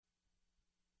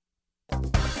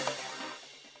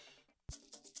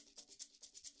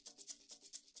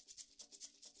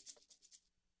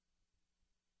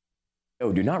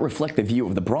Do not reflect the view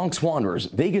of the Bronx Wanderers,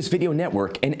 Vegas Video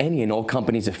Network, and any and all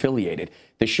companies affiliated.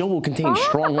 The show will contain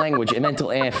strong language and mental...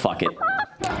 fuck it.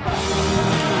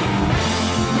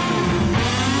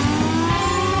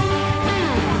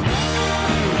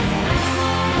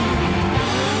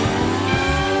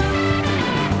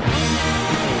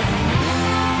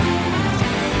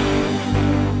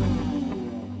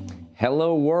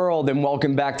 Hello, world, and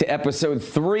welcome back to episode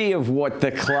 3 of What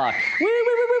the Cluck. Woo,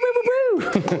 woo, woo, woo, woo, woo,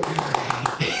 woo.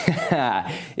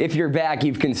 If you're back,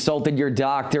 you've consulted your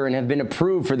doctor and have been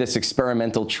approved for this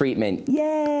experimental treatment.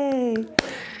 Yay!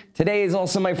 Today is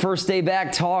also my first day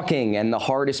back talking, and the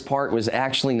hardest part was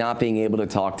actually not being able to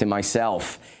talk to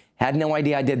myself. Had no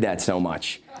idea I did that so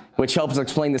much, which helps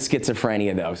explain the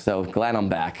schizophrenia, though, so glad I'm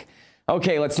back.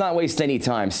 Okay, let's not waste any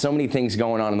time. So many things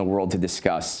going on in the world to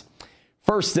discuss.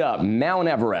 First up, Mount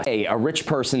Everest. A rich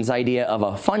person's idea of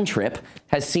a fun trip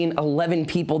has seen 11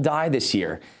 people die this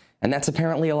year, and that's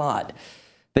apparently a lot.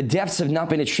 The deaths have not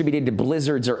been attributed to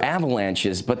blizzards or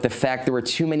avalanches, but the fact there were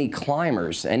too many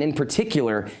climbers, and in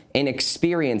particular,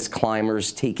 inexperienced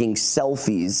climbers taking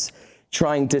selfies,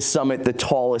 trying to summit the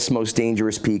tallest, most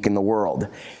dangerous peak in the world.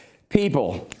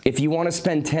 People, if you want to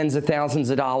spend tens of thousands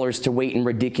of dollars to wait in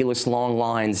ridiculous long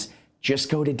lines,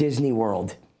 just go to Disney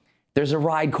World. There's a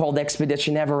ride called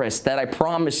Expedition Everest that I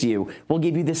promise you will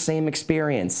give you the same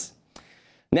experience.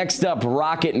 Next up,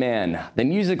 Rocket Man, the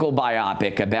musical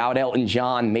biopic about Elton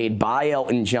John, made by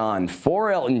Elton John for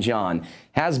Elton John,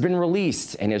 has been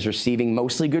released and is receiving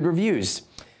mostly good reviews.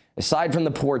 Aside from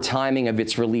the poor timing of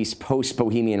its release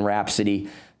post-Bohemian Rhapsody,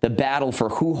 the battle for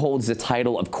who holds the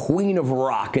title of Queen of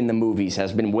Rock in the movies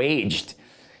has been waged.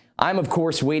 I'm, of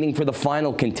course, waiting for the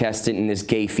final contestant in this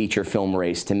gay feature film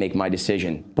race to make my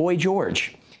decision. Boy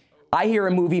George. I hear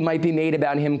a movie might be made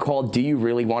about him called Do You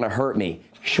Really Want to Hurt Me?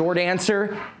 Short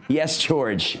answer, yes,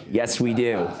 George. Yes, we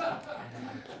do.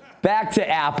 Back to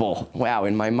Apple. Wow,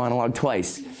 in my monologue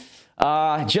twice.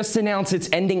 Just announced it's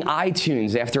ending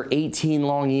iTunes after 18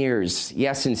 long years.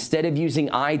 Yes, instead of using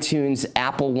iTunes,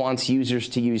 Apple wants users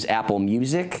to use Apple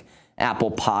Music, Apple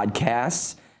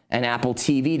Podcasts, and Apple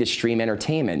TV to stream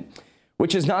entertainment,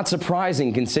 which is not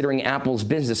surprising considering Apple's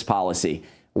business policy.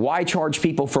 Why charge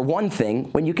people for one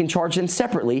thing when you can charge them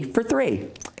separately for 3?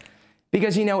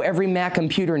 Because, you know, every Mac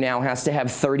computer now has to have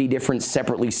 30 different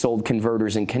separately sold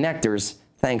converters and connectors.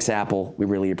 Thanks, Apple. We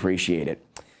really appreciate it.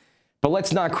 But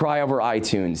let's not cry over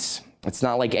iTunes. It's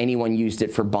not like anyone used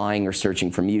it for buying or searching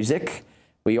for music.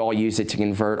 We all use it to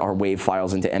convert our WAV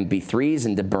files into MP3s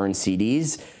and to burn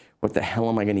CDs. What the hell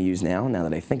am I going to use now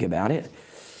that I think about it?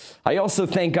 I also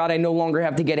thank God I no longer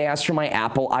have to get asked for my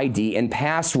Apple ID and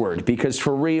password, because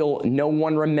for real, no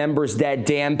one remembers that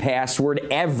damn password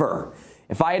ever.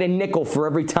 If I had a nickel for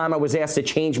every time I was asked to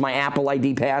change my Apple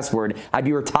ID password, I'd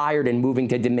be retired and moving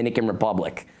to Dominican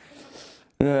Republic.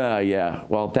 Yeah,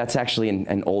 well, that's actually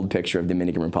an old picture of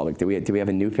Dominican Republic. Do we have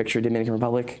a new picture of Dominican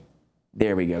Republic?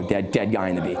 There we go, dead guy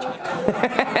on the beach.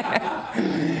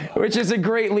 Which is a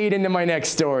great lead into my next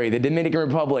story. The Dominican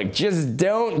Republic just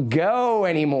don't go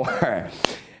anymore.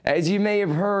 As you may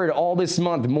have heard, all this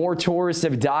month, more tourists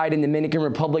have died in Dominican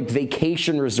Republic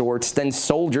vacation resorts than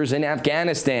soldiers in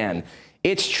Afghanistan.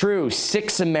 It's true,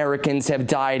 6 Americans have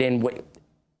died in...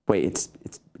 Wait,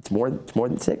 it's more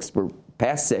than 6? We're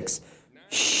past 6.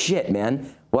 Shit,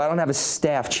 man. Well, I don't have a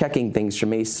staff checking things for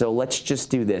me, so let's just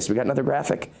do this. We got another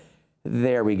graphic?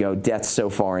 There we go. Deaths so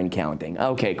far and counting.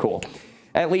 Okay, cool.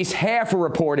 At least half are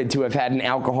reported to have had an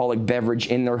alcoholic beverage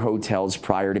in their hotels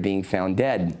prior to being found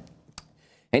dead.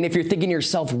 And if you're thinking to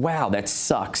yourself, wow, that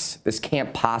sucks. This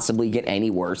can't possibly get any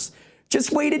worse.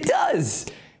 Just wait, it does.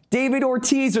 David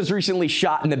Ortiz was recently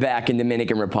shot in the back in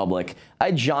Dominican Republic.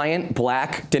 A giant,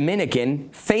 black, Dominican,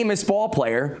 famous ball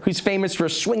player who's famous for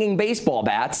swinging baseball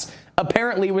bats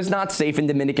apparently was not safe in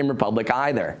Dominican Republic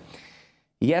either.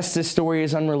 Yes, this story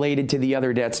is unrelated to the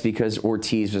other deaths because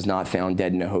Ortiz was not found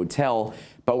dead in a hotel,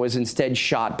 but was instead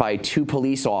shot by 2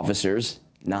 police officers,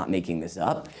 not making this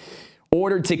up,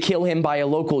 ordered to kill him by a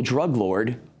local drug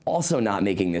lord, also not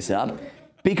making this up,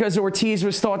 because Ortiz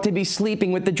was thought to be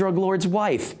sleeping with the drug lord's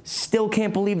wife. Still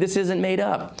can't believe this isn't made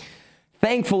up.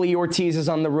 Thankfully, Ortiz is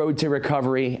on the road to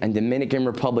recovery, and Dominican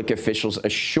Republic officials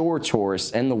assure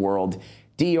tourists and the world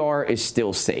DR is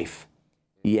still safe.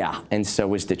 Yeah, and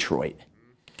so is Detroit.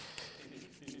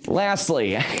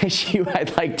 Lastly, an issue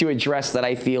I'd like to address that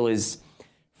I feel is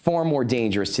far more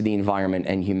dangerous to the environment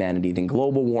and humanity than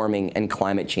global warming and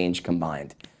climate change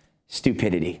combined.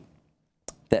 Stupidity.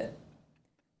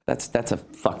 That's a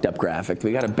fucked up graphic. Do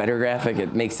we got a better graphic?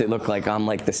 It makes it look like I'm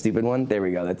like the stupid one. There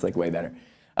we go. That's like way better.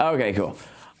 Okay, cool.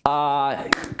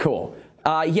 Cool.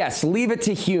 Yes, leave it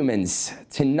to humans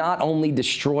to not only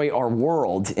destroy our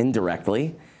world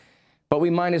indirectly, but we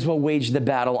might as well wage the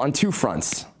battle on two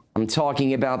fronts. I'm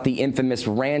talking about the infamous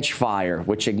ranch fire,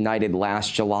 which ignited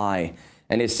last July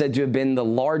and is said to have been the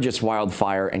largest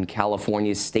wildfire in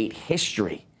California's state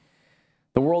history.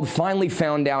 The world finally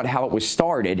found out how it was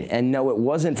started, and no, it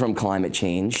wasn't from climate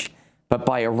change, but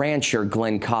by a rancher,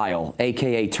 Glenn Kyle,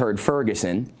 a.k.a. Turd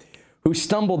Ferguson, who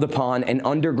stumbled upon an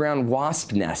underground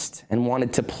wasp nest and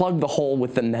wanted to plug the hole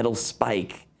with the metal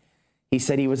spike. He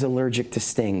said he was allergic to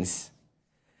stings.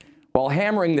 While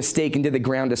hammering the stake into the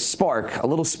ground, a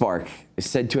little spark, is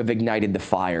said to have ignited the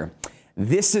fire.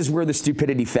 This is where the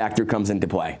stupidity factor comes into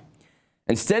play.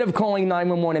 Instead of calling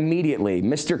 911 immediately,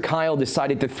 Mr. Kyle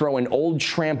decided to throw an old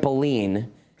trampoline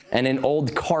and an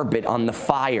old carpet on the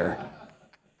fire.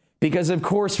 Because, of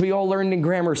course, we all learned in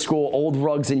grammar school, old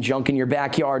rugs and junk in your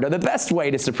backyard are the best way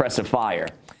to suppress a fire.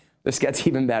 This gets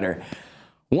even better.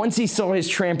 Once he saw his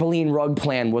trampoline rug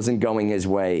plan wasn't going his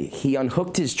way, he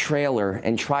unhooked his trailer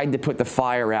and tried to put the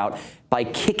fire out by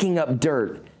kicking up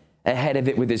dirt ahead of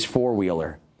it with his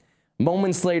four-wheeler.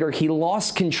 Moments later, he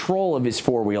lost control of his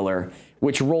four-wheeler,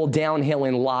 which rolled downhill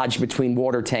and lodged between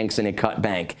water tanks and a cut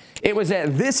bank. It was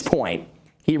at this point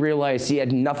he realized he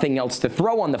had nothing else to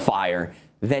throw on the fire.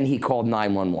 Then he called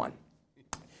 911.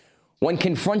 When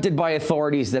confronted by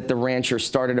authorities that the rancher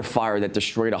started a fire that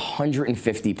destroyed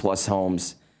 150-plus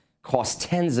homes, cost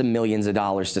tens of millions of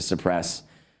dollars to suppress,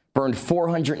 burned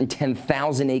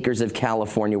 410,000 acres of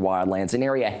California wildlands, an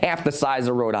area half the size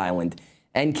of Rhode Island,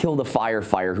 and killed a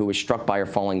firefighter who was struck by a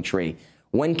falling tree.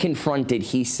 When confronted,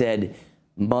 he said,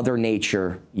 "Mother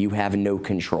Nature, you have no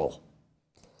control."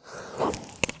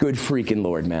 Good freaking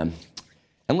Lord, man.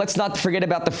 And let's not forget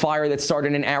about the fire that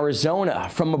started in Arizona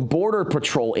from a Border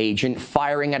Patrol agent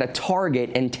firing at a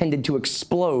target intended to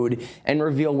explode and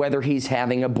reveal whether he's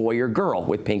having a boy or girl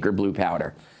with pink or blue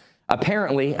powder.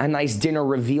 Apparently, a nice dinner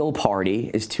reveal party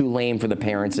is too lame for the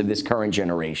parents of this current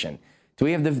generation. Do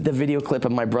we have the video clip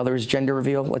of my brother's gender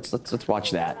reveal? Let's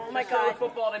watch that. Oh my God!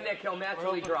 Football to Nick, he'll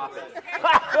naturally drop it.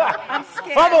 I'm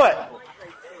scared. Fumble it!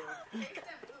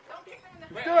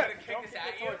 Do it!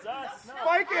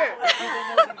 Spike it!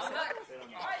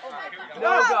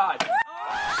 No, God.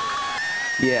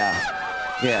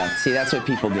 Yeah. See, that's what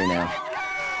people do now.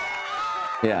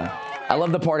 Yeah. I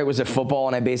love the part it was a football,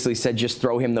 and I basically said, just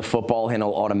throw him the football and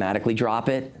he'll automatically drop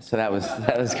it. So that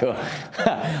was cool.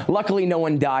 Luckily, no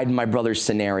one died in my brother's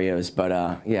scenarios,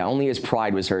 but yeah, only his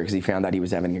pride was hurt because he found out he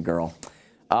was having a girl.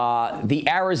 The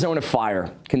Arizona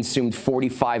fire consumed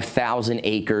 45,000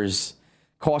 acres,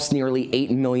 cost nearly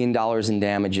 $8 million in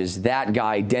damages. That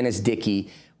guy, Dennis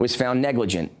Dickey, was found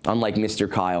negligent, unlike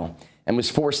Mr. Kyle, and was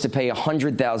forced to pay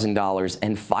 $100,000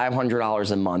 and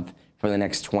 $500 a month for the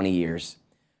next 20 years.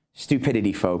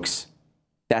 Stupidity, folks.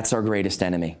 That's our greatest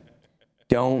enemy.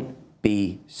 Don't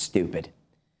be stupid.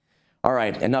 All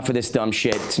right, enough of this dumb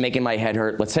shit. It's making my head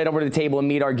hurt. Let's head over to the table and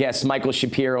meet our guests, Michael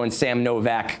Shapiro and Sam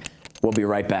Novak. We'll be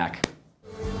right back.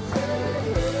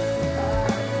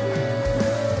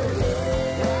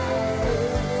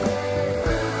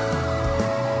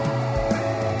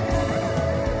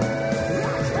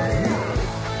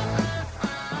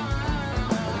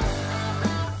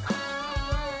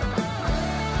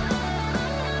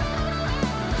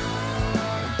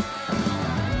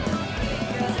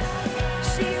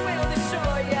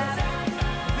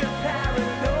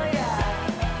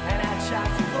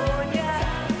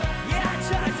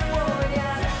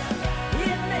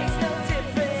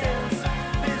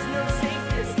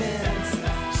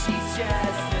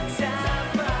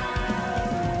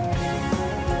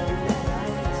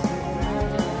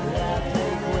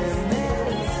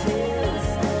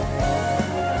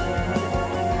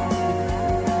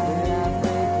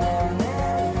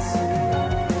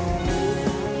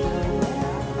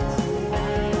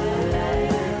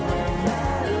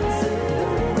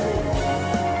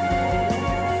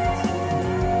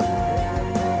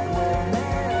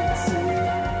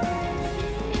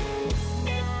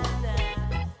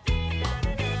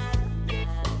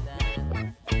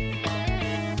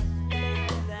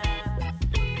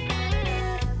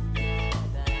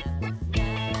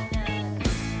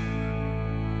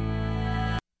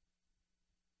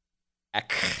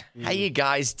 How you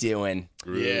guys doing?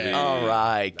 Yeah. All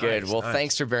right, good. Nice, well, nice.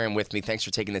 Thanks for bearing with me. Thanks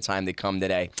for taking the time to come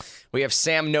today. We have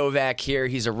Sam Novak here.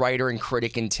 He's a writer and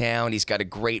critic in town. He's got a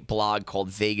great blog called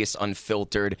Vegas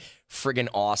Unfiltered. Friggin'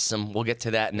 awesome. We'll get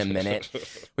to that in a minute.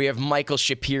 We have Michael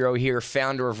Shapiro here,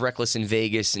 founder of Reckless in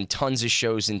Vegas and tons of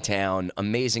shows in town.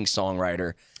 Amazing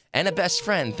songwriter. and a best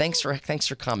friend. Thanks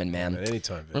for coming, man.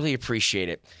 Anytime, Vin. Really appreciate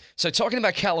it. So talking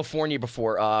about California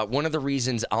before, one of the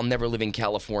reasons I'll never live in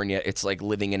California, it's like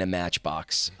living in a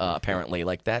matchbox, apparently.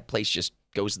 Like that place just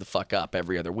goes the fuck up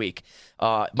every other week.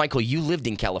 Michael, you lived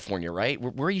in California, right?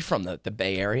 Where are you from, the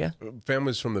Bay Area?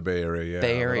 Family's from the Bay Area, yeah.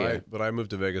 Bay Area. But I moved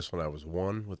to Vegas when I was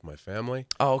 1 with my family.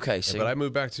 Oh, okay. So But I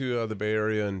moved back to the Bay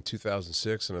Area in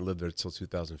 2006, and I lived there until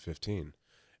 2015.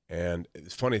 And the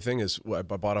funny thing is, I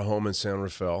bought a home in San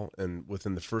Rafael, and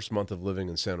within the first month of living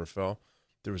in San Rafael,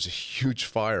 there was a huge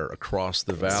fire across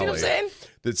the valley. See what I'm saying?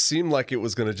 That seemed like it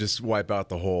was going to just wipe out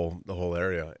the whole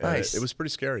area. And Nice. it was pretty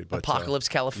scary. But, Apocalypse,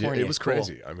 California. Yeah, it was Cool.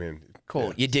 crazy. I mean, Cool.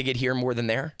 yeah. You dig it here more than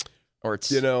there? Or it's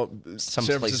some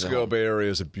San places Francisco home. Bay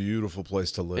Area is a beautiful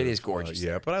place to live. It is gorgeous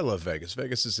yeah, there. but I love Vegas.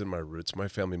 Vegas is in my roots. My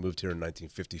family moved here in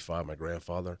 1955. My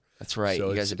grandfather. That's right. So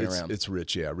You guys have been it's, around. It's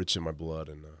rich, yeah, rich in my blood,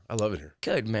 and I love it here.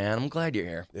 Good, man. I'm glad you're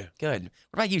here. Yeah. Good.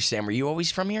 What about you, Sam? Were you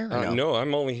always from here? or No,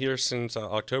 I'm only here since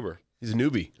October. He's a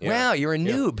newbie. Yeah. Wow, you're a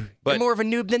noob. You're But- more of a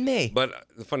noob than me. But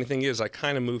the funny thing is, I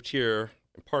kind of moved here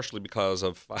partially because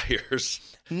of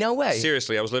fires. No way.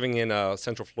 Seriously, I was living in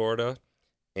Central Florida,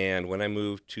 and when I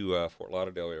moved to Fort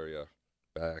Lauderdale area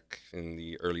back in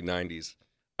the early 90s,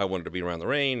 I wanted to be around the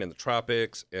rain and the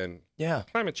tropics and Yeah.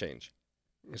 climate change.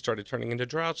 It started turning into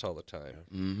droughts all the time.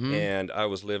 Mm-hmm. And I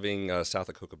was living south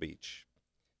of Cocoa Beach.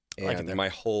 I like it And there. my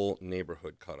whole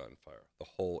neighborhood caught on fire. The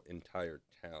whole entire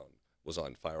town was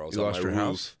on fire. I was You on lost my your roof.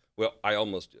 house? Well, I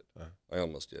almost did. I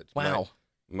almost did. Wow.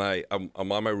 I'm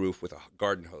on my roof with a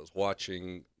garden hose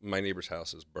watching my neighbor's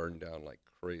houses burn down like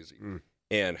crazy.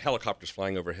 And helicopters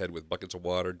flying overhead with buckets of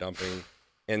water dumping.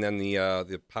 And then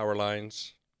the power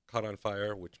lines caught on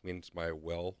fire, which means my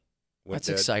well went That's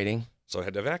dead. exciting. So I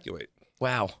had to evacuate.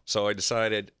 Wow. So I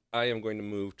decided I am going to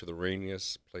move to the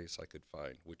rainiest place I could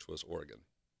find, which was Oregon.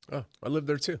 Oh, I lived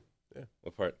there too. Yeah,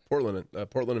 What part? Portland and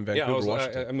Vancouver, Yeah,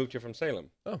 Washington. I moved here from Salem.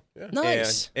 Oh, yeah.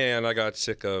 Nice. And I got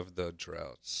sick of the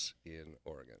droughts in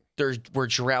Oregon. There were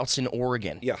droughts in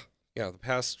Oregon. Yeah. The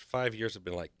past 5 years have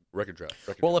been like record drought.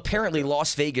 Well, apparently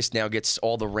Las Vegas now gets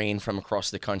all the rain from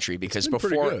across the country because been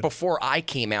pretty good. before I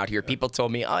came out here, people told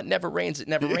me, "Oh, it never rains. It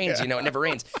never rains. You know, it never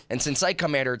rains." And since I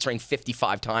come out here, it's rained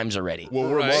 55 times already. Well,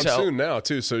 we're Right. monsoon now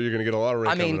too, so you're going to get a lot of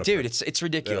rain. I mean, coming up dude, there. it's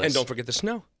ridiculous. And don't forget the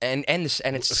snow. and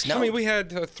it's snow. I mean, we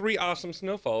had 3 awesome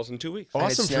snowfalls in 2 weeks. awesome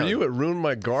it's for snowing. you. It ruined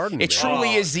my garden. It man.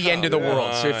 truly is the end of the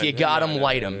world. So if you got them,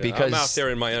 light them because I'm out there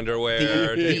in my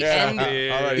underwear. the end- All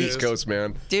right, It East is- Coast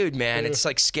man. dude, man, it's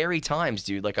like scary times,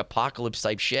 dude. Like apocalypse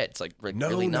type shit. It's like No,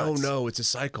 really nuts. no, it's a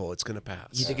cycle. It's going to pass.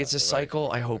 You think it's a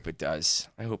cycle? I hope it does.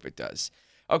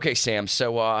 Okay, Sam.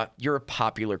 So you're a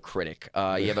popular critic.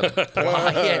 You have a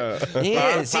blog. Yeah, he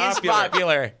is. He's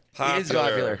popular. He is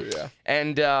popular. Yeah.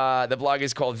 And the blog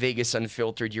is called Vegas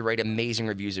Unfiltered. You write amazing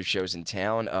reviews of shows in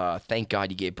town. Thank God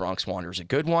you gave Bronx Wanderers a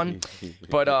good one.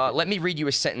 But let me read you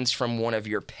a sentence from one of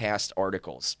your past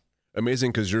articles.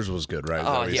 Amazing because yours was good, right? Is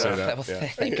that Oh, what you yeah. said? Well,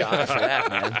 thank God for that,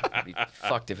 man. I'd be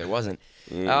fucked if it wasn't.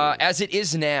 As it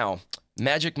is now,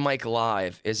 Magic Mike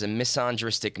Live is a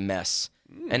misandristic mess.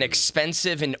 An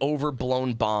expensive and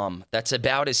overblown bomb that's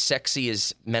about as sexy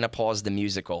as Menopause the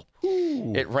Musical.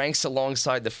 It ranks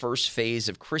alongside the first phase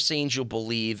of Chris Angel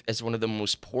Believe as one of the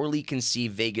most poorly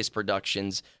conceived Vegas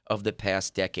productions of the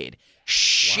past decade.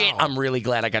 Shit, I'm really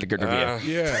glad I got a good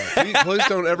review. Yeah. Please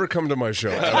don't ever come to my show.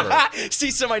 Ever.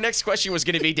 See, so my next question was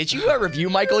going to be, did you review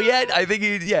Michael yet? I think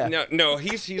yeah. No,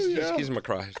 he's in my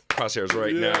crosshairs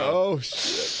right Yeah. now. Oh,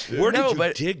 shit. Where did No, you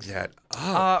but- dig that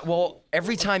up? Well,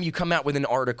 every time you come out with an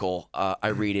article, I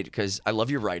read it because I love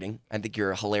your writing. I think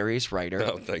you're a hilarious writer.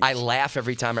 Oh, thanks. I laugh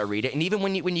every time I read it, and even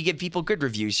when you give people good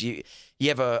reviews, you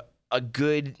have a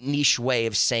good niche way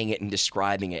of saying it and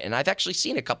describing it. And I've actually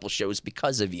seen a couple shows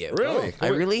because of you. Really? I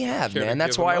really have, Care to man.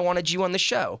 That's give why I them up? wanted you on the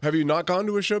show. Have you not gone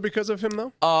to a show because of him,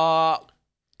 though?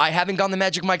 I haven't gone to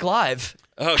Magic Mike Live.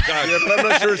 Oh, God. Yeah, but I'm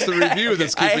not sure it's the review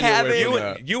that's I keeping you haven't- away from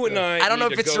that. You and I. I don't know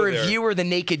need if it's to the go there. review or the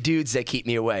naked dudes that keep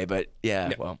me away, but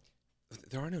yeah, well.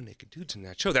 There are no naked dudes in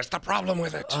that show. That's the problem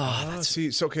with it. See,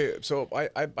 it's okay. So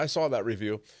I saw that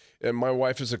review, and my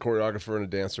wife is a choreographer and a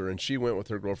dancer, and she went with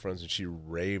her girlfriends, and she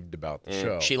raved about the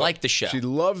show. She liked the show. She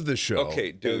loved the show.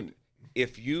 Okay, dude.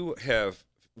 If you have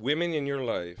women in your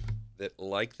life that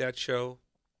like that show,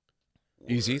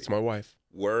 Easy. It's my wife.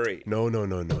 worry. No.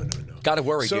 Gotta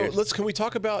worry, So dude. can we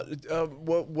talk about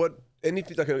what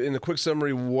anything like in a quick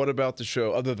summary? What about the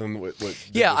show other than what?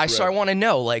 Yeah, was so I read? want to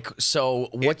know, like, so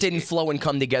what didn't flow and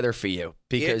come together for you?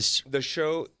 Because The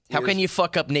show. how can you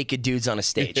fuck up naked dudes on a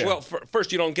stage? Well,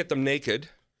 first you don't get them naked.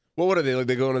 Well, what are they like?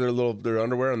 They go into their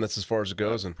underwear, and that's as far as it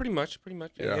goes. And Pretty much.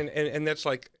 Yeah. And that's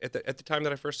like at the time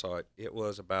that I first saw it, it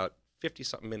was about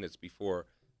 50-something minutes before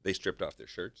they stripped off their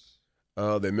shirts.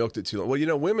 Oh, they milked it too long.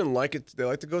 Well, women like it. They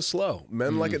like to go slow.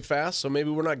 Men like it fast, so maybe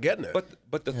we're not getting it.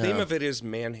 But the theme of it is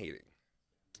man hating.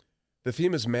 The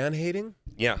theme is man hating.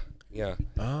 Yeah.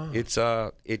 Oh. It's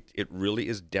it really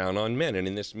is down on men, and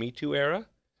in this Me Too era,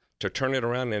 to turn it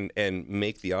around and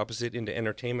make the opposite into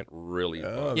entertainment really.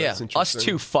 Oh, Yeah, that's us interesting.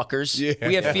 too, fuckers. Yeah.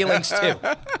 We have feelings too.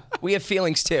 We have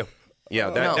feelings too. Yeah,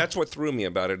 No. that's what threw me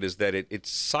about it is that it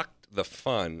sucked the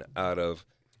fun out of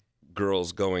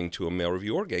girls going to a male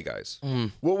review or gay guys.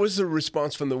 What was the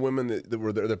response from the women that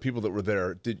were there? The people that were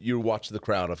there? Did you watch the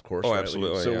crowd? Of course. Oh, right?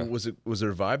 absolutely, So yeah. was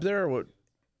there a vibe there, or what?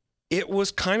 It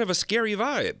was kind of a scary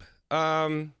vibe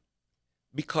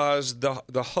because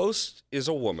the host is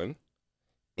a woman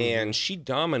and she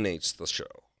dominates the show.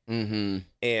 Mm-hmm.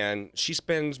 And she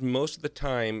spends most of the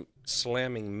time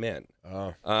slamming men,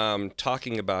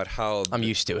 talking about how I'm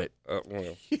used to it.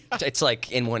 well, It's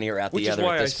like in one ear, out which the is other.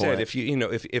 why at I this said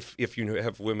point. if you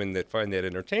have women that find that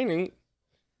entertaining,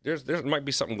 there might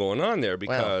be something going on there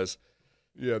because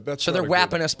Yeah, that's So they're not a good-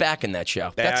 whapping us back in that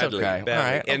show. That's badly, okay. badly. All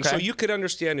right. And okay. so you could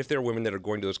understand if there are women that are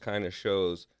going to those kind of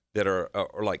shows that are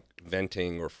like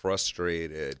venting or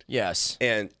frustrated, Yes.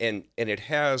 and it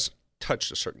has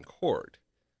touched a certain chord,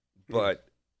 but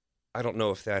I don't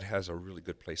know if that has a really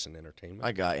good place in entertainment.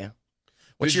 I got you.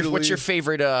 What's your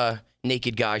favorite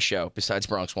naked guy show besides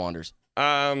Bronx Wanders?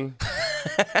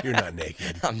 You're not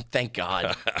naked. Thank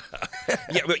God.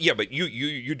 but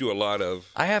you do a lot of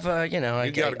I have a, I got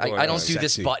it going don't on. do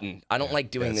this Sexy. button. I don't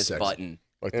like doing That's this sexy. button.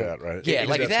 Like that, right? Yeah,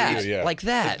 like That's that. weird, yeah. Like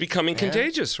that. it's becoming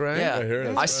contagious, right? Yeah. I hear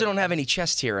it. I still don't have any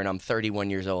chest hair and I'm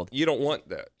 31 years old. You don't want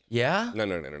that. Yeah? No.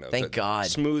 Thank That- God.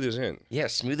 Smooth is in. Yeah,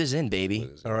 smooth as in, baby.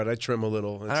 All right, I trim a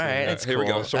little. All right, that's Here we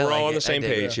cool. go. So I we're all like on the it. I same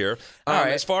dig page it. here. All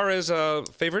right. As far as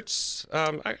favorites,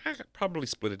 I probably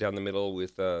split it down the middle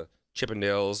with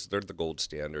Chippendales. They're the gold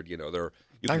standard. You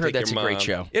I can heard take your that's a great mom.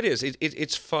 show. It is.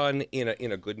 It's fun in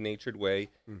a good natured way.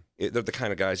 They're the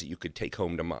kind of guys that you could take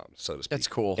home to mom, so to speak. That's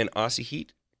cool. And Aussie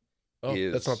Heat. Oh,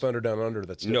 that's not Thunder Down Under.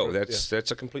 That's No, different.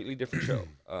 that's a completely different show.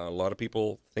 A lot of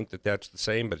people think that that's the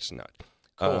same, but it's not.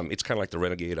 Cool. It's kind of like the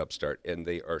Renegade Upstart, and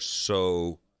they are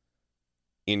so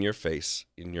in your face,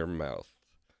 in your mouth.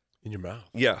 in your mouth.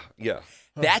 Yeah.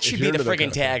 That should If be you're the into that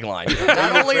friggin' kind tagline.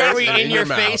 Not only are we in your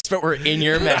mouth. face, but we're in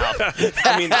your mouth.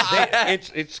 I mean,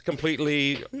 it's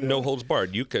completely no holds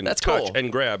barred. You can That's touch cool. and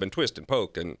grab and twist and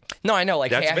poke and No, I know.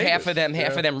 Like That's half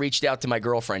Vegas. of them reached out to my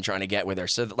girlfriend trying to get with her.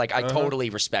 So like I totally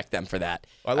respect them for that.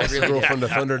 I lost a girlfriend to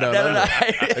Thunder Down No, Under. no.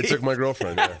 I took my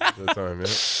girlfriend at the time.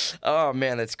 Yeah. Oh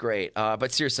man, that's great.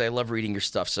 But seriously, I love reading your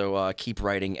stuff. So keep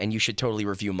writing, and you should totally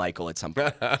review Michael at some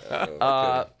point.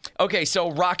 Okay,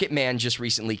 so Rocket Man just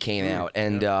recently came out,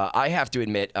 and I have to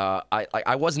admit,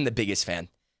 I wasn't the biggest fan.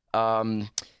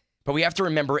 But we have to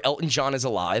remember Elton John is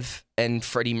alive, and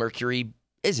Freddie Mercury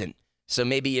isn't. So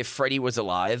maybe if Freddie was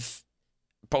alive,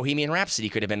 Bohemian Rhapsody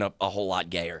could have been a whole lot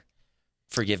gayer.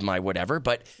 Forgive my whatever,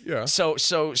 but Yeah.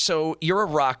 So you're a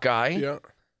rock guy. Yeah.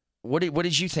 What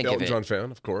did you think Elton of it? John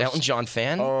fan, of course. Elton John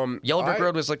fan? Yellow Brick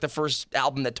Road was like the first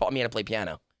album that taught me how to play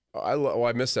piano. I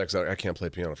missed that because I can't play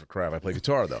piano for crap. I play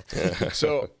guitar though.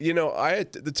 So the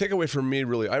takeaway for me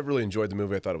I really enjoyed the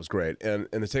movie. I thought it was great, and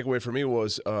the takeaway for me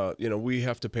was we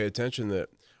have to pay attention that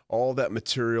all that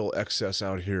material excess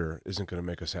out here isn't going to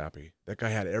make us happy. That guy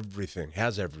had everything,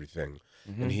 has everything,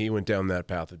 and he went down that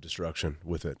path of destruction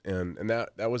with it, and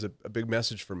that was a big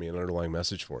message for me, an underlying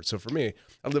message for it. So for me,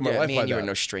 I live my life me by and you that. are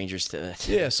no strangers to that.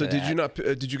 Yeah. So did you not?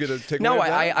 Did you get a takeaway? No, of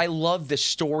that? I love the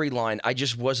storyline. I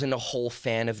just wasn't a whole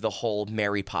fan of the whole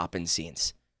Mary Poppins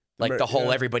scenes. Like the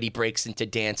whole everybody breaks into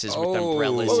dances with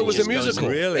umbrellas. Oh, it and was a just goes musical.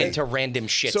 Really? into random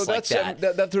shits So like that's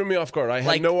that. that threw me off guard. I had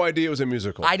Like, no idea it was a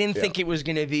musical. I didn't think it was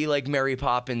going to be like Mary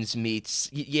Poppins meets.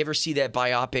 You ever see that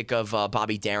biopic of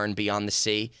Bobby Darin, Beyond the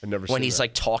Sea? I've never when seen he's that.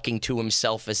 like talking to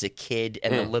himself as a kid,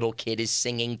 and the little kid is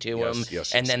singing to him,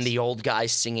 yes, and yes, then yes. the old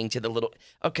guy's singing to the little.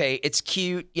 Okay, it's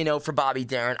cute, for Bobby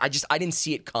Darin. I didn't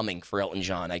see it coming for Elton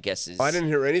John. I guess is. I didn't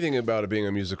hear anything about it being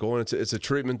a musical, and it's a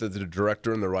treatment that the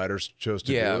director and the writers chose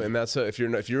to Yeah. do. And that's if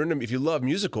you love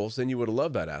musicals, then you would have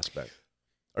loved that aspect.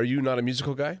 Are you not a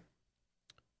musical guy?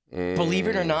 Believe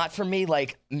it or not, for me,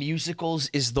 like musicals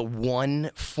is the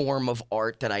one form of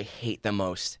art that I hate the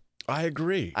most. I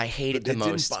agree. I hate it But the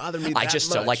most. Didn't bother me I that just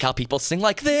much. don't like how people sing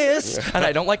like this, and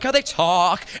I don't like how they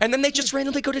talk, and then they just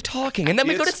randomly go to talking, and then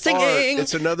we go to It's singing. art.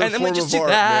 It's another and then we form just of do art,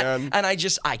 that, man. and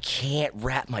I can't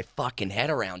wrap my fucking head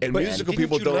around it. And man. musical Didn't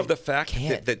people you don't love the fact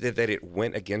Can't. that it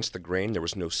went against the grain? There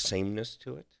was no sameness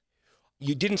to it.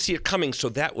 You didn't see it coming, so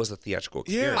that was a theatrical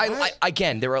experience.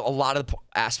 Again, there were a lot of the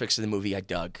aspects of the movie I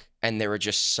dug, and there were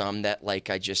just some that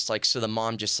I just like. So the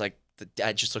mom just the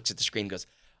dad just looks at the screen and goes,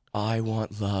 I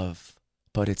want love,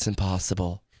 but it's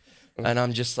impossible. And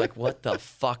I'm just like, what the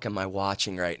fuck am I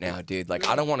watching right now, dude? Like,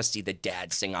 I don't want to see the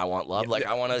dad sing I want love. Like,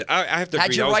 I want to. I have to Had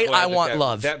agree. you was right, glad I want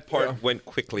love. That part went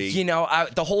quickly. You know,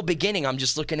 the whole beginning, I'm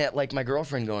just looking at like my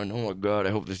girlfriend going, "Oh my god,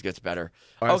 I hope this gets better."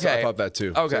 I thought that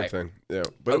too. Okay. Same thing. Yeah,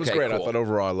 but it was Okay, great. cool. I thought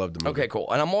overall I loved the movie. Okay, cool.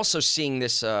 And I'm also seeing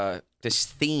this this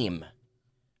theme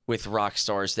with rock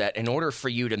stars that in order for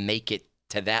you to make it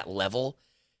to that level,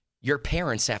 your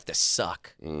parents have to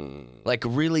suck. Like,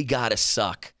 really gotta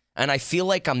suck. And I feel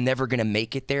like I'm never gonna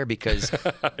make it there because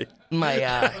my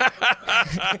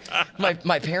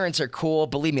my parents are cool.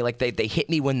 Believe me, like they hit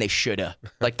me when they shoulda.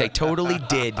 Like they totally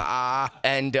did.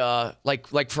 And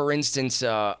like for instance,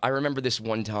 I remember this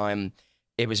one time.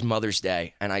 It was Mother's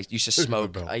Day, and I used to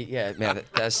smoke. Yeah, man,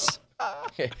 that's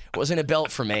it wasn't a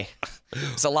belt for me.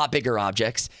 It's a lot bigger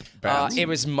objects. It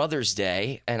was Mother's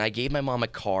Day, and I gave my mom a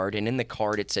card, and in the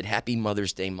card it said, "Happy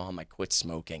Mother's Day, Mom. I quit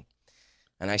smoking."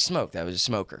 And I smoked. I was a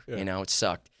smoker. You know, it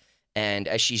sucked. And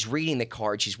as she's reading the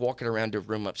card, she's walking around her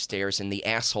room upstairs, and the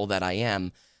asshole that I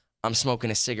am, I'm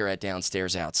smoking a cigarette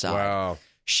downstairs outside. Wow.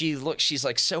 She's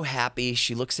like so happy.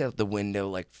 She looks out the window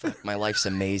like, fuck, my life's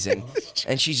amazing.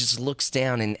 And she just looks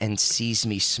down and sees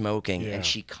me smoking. And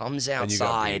she comes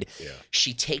outside.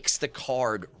 She takes the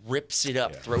card, rips it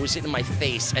up, throws it in my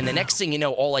face. And the next thing you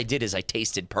know, all I did is I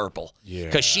tasted purple.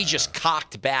 Because she just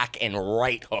cocked back and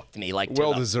right hooked me like to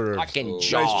Well the deserved. fucking Nice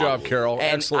jaw. job, Carol.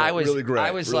 And Excellent. I was, really great.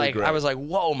 I was really like, great. I was like,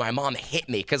 whoa, my mom hit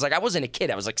me. Because like I wasn't a kid.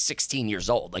 I was like 16 years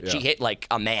old. Like she hit like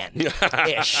a man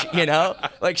ish, you know?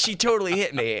 Like she totally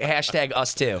hit me. Hashtag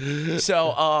us too.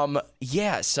 So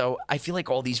yeah, so I feel like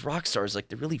all these rock stars, like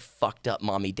they're really fucked up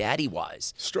mommy daddy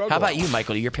wise. Struggle. How about you,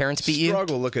 Michael? Do your parents beat you?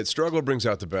 Struggle. Look at struggle brings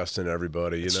out the best in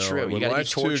everybody. You know, true. You when gotta be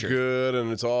life's too tortured. good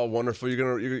and it's all wonderful,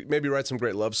 you're maybe write some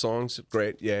great love songs.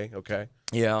 Great, yay, okay.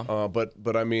 Yeah.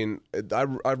 But I mean,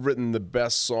 I've written the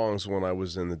best songs when I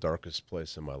was in the darkest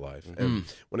place in my life. And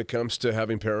when it comes to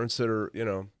having parents that are, you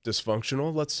know,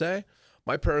 dysfunctional, let's say,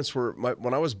 my parents were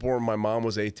when I was born, my mom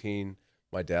was 18,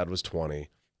 my dad was 20.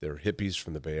 They're hippies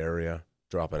from the Bay Area,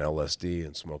 dropping LSD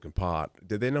and smoking pot.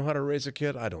 Did they know how to raise a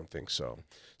kid? I don't think so.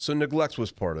 So neglect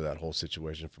was part of that whole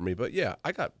situation for me. But yeah,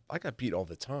 I got beat all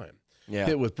the time. Yeah.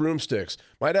 Hit with broomsticks.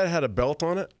 My dad had a belt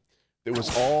on it. It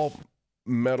was all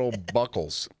metal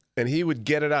buckles, and he would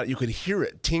get it out. You could hear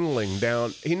it tingling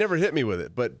down. He never hit me with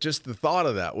it, but just the thought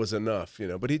of that was enough, you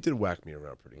know. But he did whack me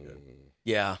around pretty good.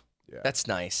 Yeah. That's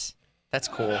nice. That's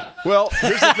cool. Well,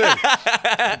 here's the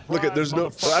thing. Look,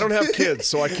 I don't have kids,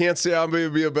 so I can't say I'm going to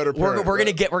be a better parent. We're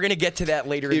gonna get to that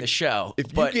later in the show.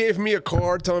 If but you gave me a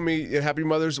card telling me Happy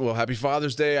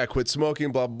Father's Day, I quit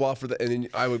smoking, blah blah blah for that, and then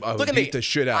I would look at beat me. the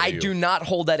shit out of you. I do not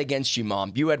hold that against you,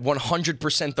 Mom. You had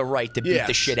 100% the right to beat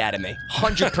the shit out of me.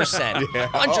 100%.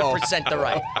 100% the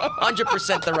right.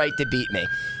 100% the right to beat me.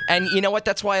 And you know what?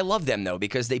 That's why I love them, though,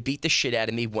 because they beat the shit out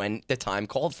of me when the time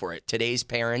called for it. Today's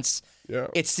parents,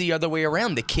 it's the other way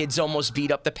around. The kids almost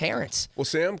beat up the parents. Well,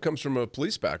 Sam comes from a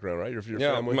police background, right? Your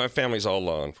family? My family's all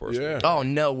law enforcement. Yeah. Oh,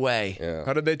 no way. Yeah.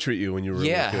 How did they treat you when you were a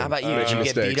little kid? How about you? Did you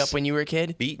get beat up when you were a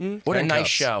kid? Beaten? What a nice Handcuffs.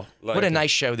 show. Like What a it.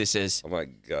 nice show this is. Oh my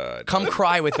God. Come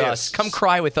cry with us. Come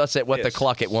cry with us at What the Yes.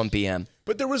 Cluck at 1 p.m.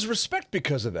 But there was respect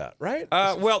because of that, right?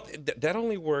 Well, that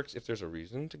only works if there's a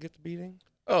reason to get the beating.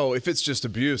 Oh, if it's just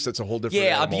abuse, that's a whole different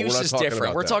Yeah, animal. abuse We're not is talking different.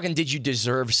 about We're that. talking, did you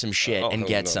deserve some shit and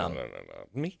get some? No.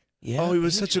 Me? Yeah. Oh, he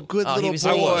was such a good Oh, he little was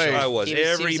boy. an I was. He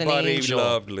was an Everybody angel.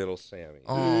 loved little Sammy.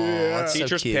 Oh, that's so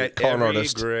Teacher's cute. pet Con every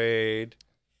artist. grade.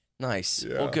 Nice.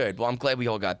 Yeah. Well, good. Well, I'm glad we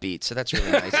all got beat, so that's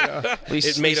really nice. At least,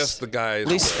 It made us the guys.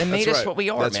 At least it made That's us right. what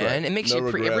we are, That's man. right. It makes No you.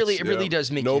 It regrets, really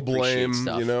does make no you appreciate blame.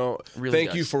 stuff. You know, Really thank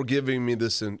does. you for giving me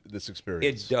this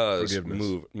experience. It does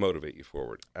Forgiveness. motivate you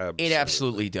forward. It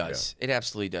absolutely does. It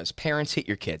absolutely does. Parents, hit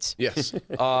your kids. Yes,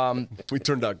 we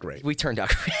turned out great. We turned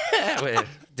out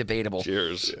debatable.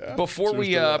 Cheers. Before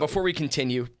we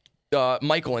continue,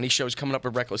 Michael, any shows coming up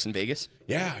with Reckless in Vegas?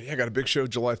 Yeah, I got a big show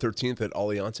July 13th at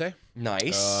Aliante.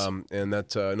 Nice. And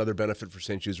that's another benefit for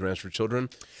St. Jude's Ranch for Children.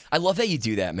 I love that you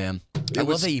do that, man. I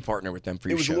love that you partner with them for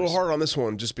It your was shows. a little hard on this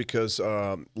one just because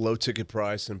low ticket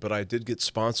price, but I did get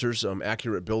sponsors.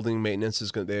 Accurate Building Maintenance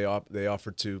is going. They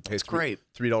offered to pay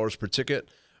 $3 per ticket.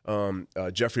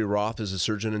 Jeffrey Roth is a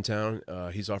surgeon in town.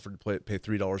 He's offered to pay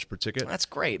 $3 per ticket. That's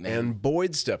great, man. And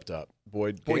Boyd stepped up.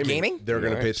 Boyd Gaming? They're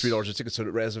going to pay Nice. $3 a ticket. So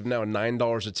as of now,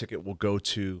 $9 a ticket will go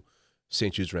to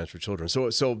St. Jude's Ranch for Children. So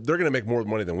they're going to make more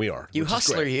money than we are. You which is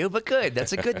hustler, great. you, but good.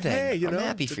 That's a good thing. Hey, I'm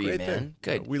happy it's a for you, great man. thing.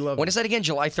 Good. We love When it. is that again?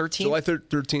 July 13th? July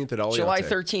 13th at Aliante. July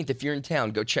 13th, if you're in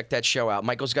town, go check that show out.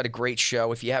 Michael's got a great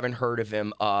show. If you haven't heard of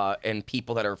him, and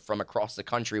people that are from across the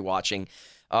country watching,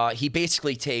 He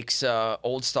basically takes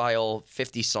old style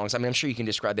 50s songs. I mean, I'm sure you can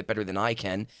describe it better than I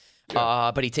can.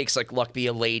 But he takes like Luck Be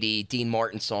a Lady, Dean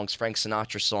Martin songs, Frank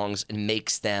Sinatra songs, and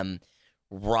makes them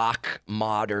rock,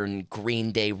 modern,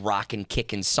 Green Day rockin'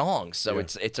 kickin' songs. So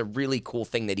it's a really cool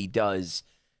thing that he does.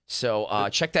 So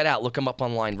check that out. Look him up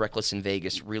online, Reckless in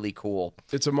Vegas. Really cool.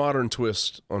 It's a modern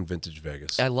twist on vintage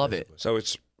Vegas. I love it. So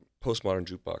it's postmodern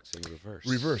jukebox in reverse.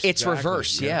 Reverse. It's exactly.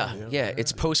 reverse, yeah.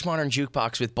 It's postmodern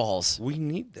jukebox with balls. We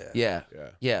need that.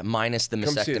 Yeah, minus the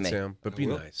Come see mastectomy. it, Sam, but be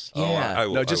nice. Yeah. I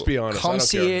will, No, just be honest. I Come don't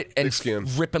see care. it and Big skin.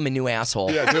 rip him a new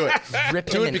asshole. Yeah, do it. Rip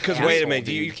Do him it an because asshole, Wait a minute.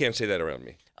 dude. You can't say that around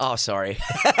me. Oh, sorry.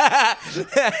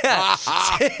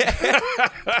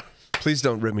 Please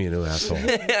don't rip me a new asshole.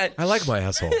 I like my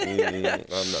asshole. I'm not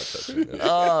touching this.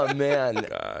 Oh man,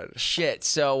 God. shit.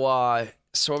 So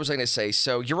what was I gonna say?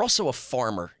 So you're also a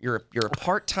farmer. You're a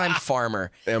part-time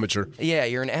farmer. Amateur. Yeah,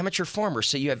 you're an amateur farmer.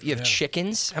 So you have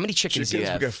chickens. How many chickens do you Chickens.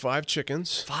 have? We got 5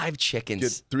 chickens. 5 chickens.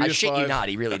 Get 3 I to shit you 5. not.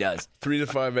 He really does. 3 to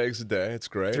 5 eggs a day. It's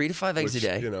great. 3 to 5 eggs Which, a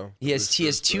day. You know, he has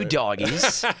 2 great.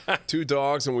 doggies. 2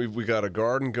 dogs, and we got a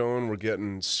garden going. We're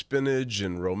getting spinach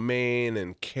and romaine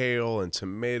and kale and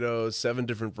tomatoes, 7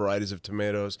 different varieties of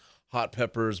tomatoes, hot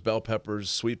peppers, bell peppers,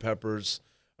 sweet peppers.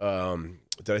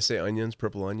 Did I say onions?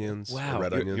 Purple onions? Wow.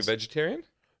 Red You're onions? vegetarian?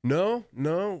 No.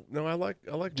 I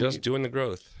like Just meat. doing the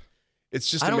growth. It's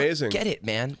just I don't amazing. get it,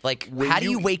 man. Like, When how do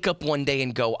you you- wake up one day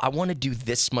and go, I want to do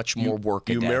this much more work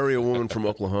a You day? marry a woman from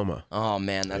Oklahoma. Oh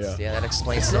man, Yeah. that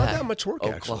explains It's that. not that much work,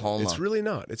 Oklahoma. actually. It's really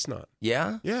not. It's not.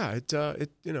 Yeah. Yeah, it's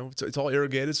all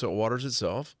irrigated, so it waters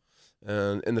itself,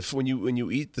 and when you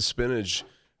eat the spinach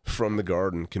from the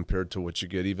garden compared to what you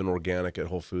get even organic at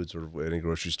Whole Foods or any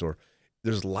grocery store,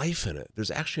 there's life in it.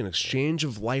 There's actually an exchange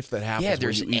of life that happens. Yeah, when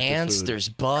there's you eat the ants, food. there's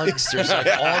bugs, there's like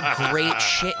all great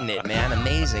shit in it, man.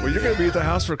 Amazing. Well, you're going to be at the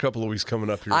house for a couple of weeks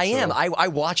coming up here. I so. am. I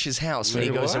watch his house when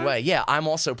he Wait, goes what? away. Yeah, I'm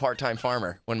also part-time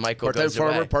farmer when Michael Part-time goes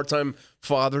farmer, away. part-time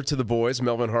father to the boys,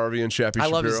 Melvin Harvey and Shappy I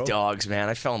love his Shapiro. dogs, man.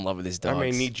 I fell in love with his dogs. I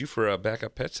may need you for a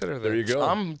backup pet sitter. There you go.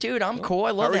 I'm cool. I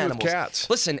love are you with animals. cats?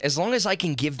 Listen, as long as I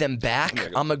can give them back,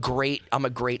 I'm a great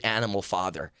animal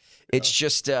father. It's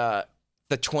just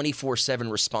the 24/7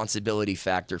 responsibility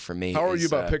factor for me. How are you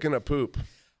is, about picking up poop?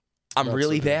 I'm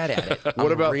really bad at it.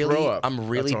 What about really, throw up? I'm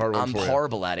really, That's a hard one I'm for you.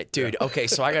 horrible at it, dude. Okay,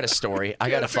 so I got a story. I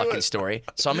got a fucking story.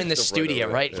 So I'm in the studio,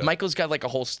 over right? it, yeah. Michael's got like a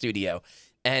whole studio,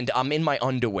 and I'm in my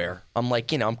underwear. I'm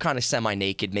like, I'm kind of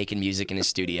semi-naked making music in his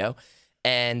studio.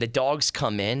 And the dogs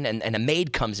come in, and a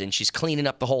maid comes in. She's cleaning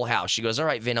up the whole house. She goes, "All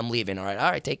right, Vin, I'm leaving. All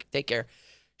right, take care."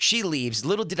 She leaves.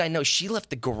 Little did I know, she left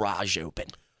the garage open.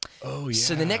 Oh, yeah.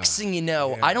 So the next thing you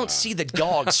know, I don't see the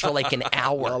dogs for like an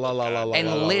hour.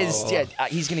 And Liz,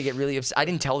 he's gonna get really upset. I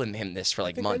didn't tell him this for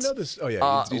like months. I know this. Oh, yeah. you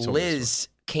told me this Liz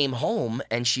came home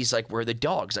and she's like, "Where are the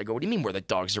dogs?" I go, "What do you mean where are the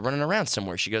dogs? They're running around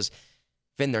somewhere." She goes,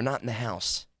 "Vin, they're not in the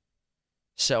house."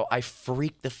 So I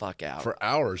freaked the fuck out. for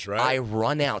hours, right? I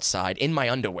run outside in my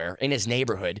underwear in his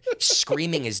neighborhood,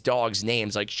 screaming his dog's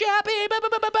names like Shappy. Bah, bah,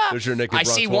 bah, bah, bah. There's your naked I Bronx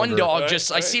see one Wonder. dog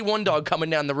I see one dog coming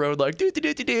down the road like do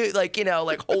like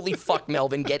like holy fuck,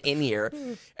 Melvin, get in here.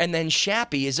 And then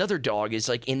Shappy, his other dog, is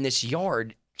like in this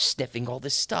yard sniffing all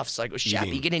this stuff. So I go,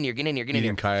 Shappy, get in here, get in here, get in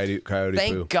Eating here. coyote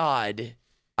Thank poo. God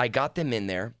I got them in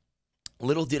there.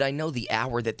 Little did I know the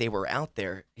hour that they were out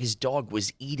there, his dog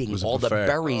was eating was a all the buffet.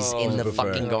 berries in the buffet.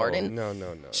 fucking garden. No.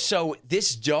 So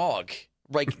this dog,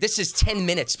 like, this is 10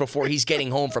 minutes before he's getting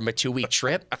home from a 2-week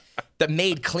trip. The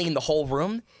maid cleaned the whole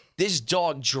room. This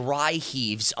dog dry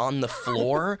heaves on the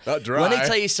floor. Not dry. Let me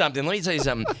tell you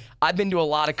something. I've been to a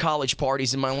lot of college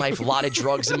parties in my life, a lot of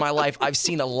drugs in my life. I've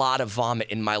seen a lot of vomit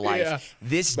in my life. Yeah.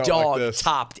 This Not dog like this.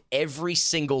 topped every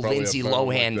single Probably a Lindsay phone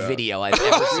like Lohan that. video I've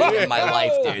ever seen in my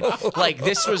life, dude. Like,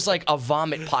 this was like a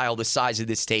vomit pile the size of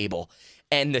this table.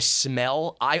 And the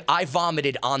smell, I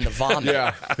vomited on the vomit.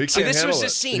 Yeah, he So can't this was handle the it.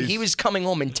 scene. He was coming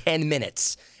home in 10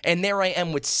 minutes. And there I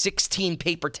am with 16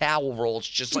 paper towel rolls,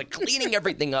 just like cleaning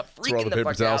everything up, where all freaking the the paper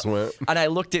fuck towels out. went. And I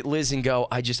looked at Liz and go,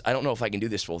 I don't know if I can do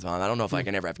this full time. I don't know if I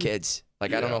can ever have kids.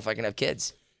 Like, I don't know if I can have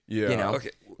kids. Yeah. You know? Okay.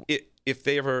 If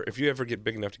you ever get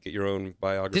big enough to get your own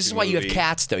biography, This is why you have movie-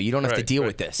 cats, though. You don't have to Right, deal right.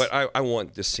 with this. But I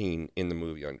want the scene in the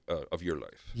movie of your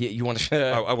life. You want to.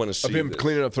 I want to see Of him this.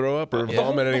 cleaning up throw up or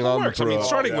vomiting on the Works. throw I mean, up.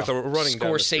 starting Yeah. with a running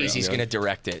down the street, Scorsese's going to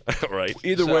direct it. right.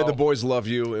 Either way, So- the boys love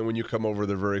you, and when you come over,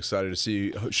 they're very excited to see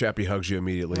you. Shappy hugs you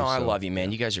immediately. No, I so. love you,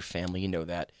 man. You guys are family. You know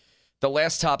that. The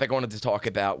last topic I wanted to talk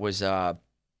about was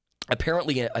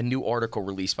apparently a new article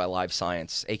released by Live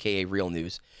Science, a.k.a. Real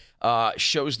News,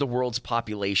 shows the world's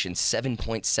population,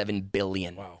 7.7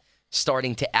 billion,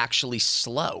 starting to actually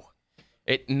slow.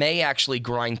 It may actually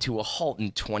grind to a halt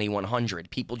in 2100.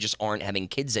 People just aren't having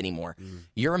kids anymore.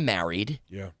 You're married.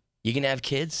 Yeah. You gonna have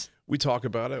kids? We talk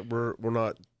about it. We're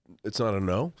not. It's not a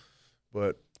no,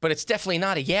 but it's definitely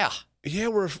not a yeah. yeah,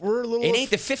 we're a little. It ain't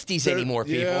the 50s anymore,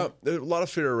 people. Yeah, there's a lot of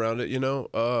fear around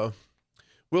it.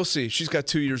 We'll see. She's got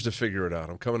 2 years to figure it out.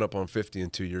 I'm coming up on 50 in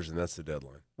 2 years, and that's the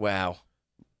deadline. Wow.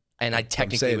 And I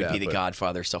technically saying would that, be the but-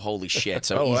 godfather, so holy shit.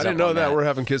 So Oh, ease I didn't up know on that. We're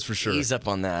having kids for sure. Ease up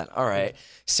on that. All right.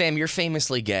 Sam, you're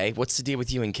famously gay. What's the deal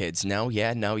with you and kids? No,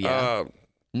 yeah, no, yeah.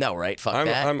 No, right? Fuck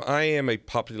that. I am a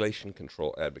population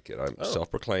control advocate. I'm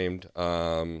self-proclaimed.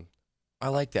 I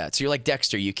like that. So you're like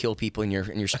Dexter. You kill people in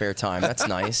your spare time. That's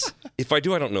nice. If I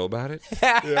do, I don't know about it.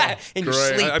 In your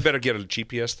great. sleep. I better get a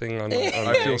GPS thing on.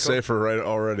 I feel safer right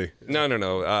already.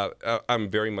 No. I'm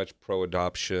very much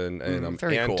pro-adoption, and I'm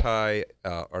Very cool.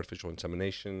 anti-artificial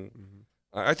insemination.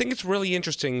 I think it's really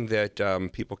interesting that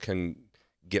people can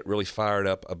get really fired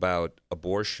up about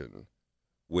abortion,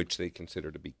 which they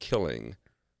consider to be killing,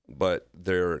 but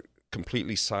they're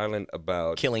completely silent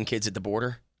about. Killing kids at the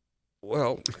border.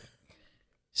 Well,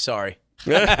 Sorry.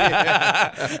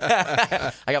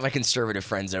 I got my conservative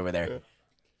friends over there.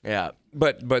 Yeah.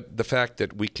 but the fact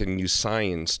that we can use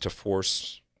science to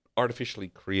artificially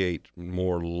create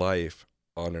more life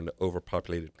on an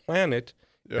overpopulated planet,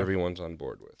 everyone's on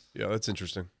board with. Yeah, that's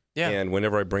interesting. Yeah. And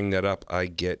whenever I bring that up, I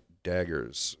get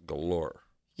daggers galore.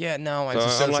 Yeah, no, I So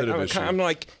just I'm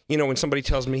like, when somebody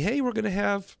tells me, "Hey, we're going to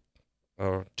have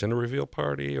a gender reveal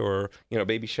party or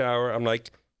baby shower," I'm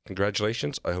like,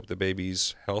 "Congratulations! I hope the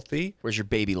baby's healthy." where's your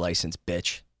baby license,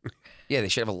 bitch? Yeah, they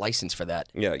should have a license for that.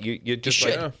 Yeah, you You just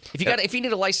should. like, If you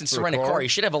need a license to For a rent a car? car, you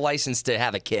should have a license to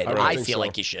have a kid. I really I think feel so.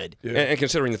 like you should. Yeah. and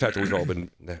considering the fact that we've all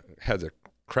been had the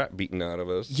crap beaten out of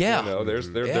us. Yeah.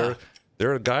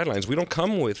 There are guidelines. We don't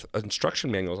come with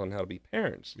instruction manuals on how to be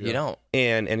parents. You don't.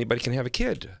 And anybody can have a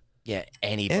kid. Yeah,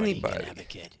 anybody can Anybody. have a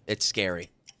kid. It's scary.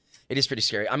 It is pretty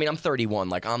scary. I mean, I'm 31.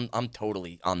 Like, I'm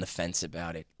totally on the fence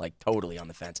about it. Like, totally on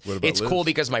the fence. What about It's Liz? cool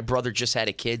because my brother just had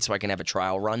a kid, so I can have a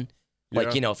trial run.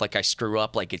 Like, Yeah. if like I screw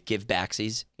up, like it give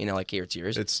backsies. Like, here, it's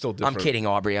yours. It's still I'm different. kidding,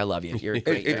 Aubrey. I love you. You're a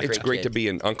great, you're a It's great kid. to be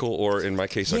an uncle, or in my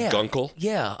case, a gunkle.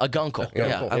 Yeah, a gunkle.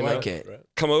 Yeah, I you know? like it. Right.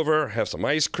 Come over, have some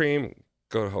ice cream,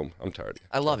 go home. I'm tired.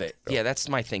 I love it. Yeah, that's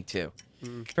my thing too.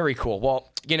 Very cool.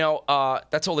 Well,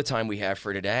 that's all the time we have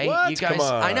for today. What? You guys, Come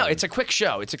on. I know it's a quick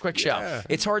show. It's a quick show. Yeah.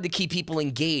 It's hard to keep people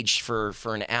engaged for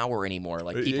an hour anymore.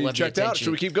 Like people You have the checked out? attention.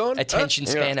 Should we keep going? Attention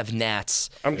span of gnats.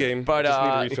 I'm game. But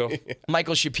I just need a refill.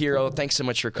 Michael Shapiro, thanks so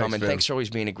much for coming. man. Thanks for always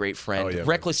being a great friend. Oh, yeah, man.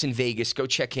 Reckless in Vegas, go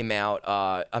check him out.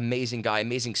 Amazing guy,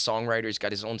 amazing songwriter. He's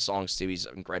got his own songs too. He's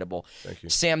incredible. Thank you.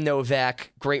 Sam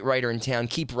Novak, great writer in town.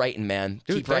 Keep writing, man.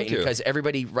 Dude, Keep thank writing you. because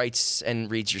everybody writes and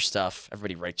reads your stuff.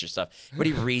 Everybody writes your stuff.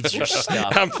 Everybody reads your stuff.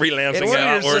 I'm freelancing It's-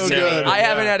 out. You're so good. I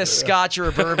haven't had a scotch or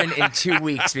a bourbon in 2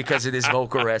 weeks because of this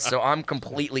vocal rest, so I'm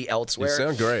completely You elsewhere.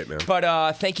 sound great, man.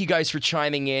 But thank you guys for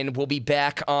chiming in. We'll be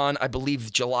back on, I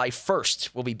believe, July 1st.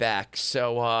 We'll be back.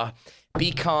 So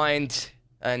be kind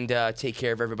and take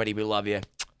care of everybody. We love you.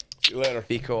 See you later.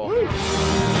 Be cool.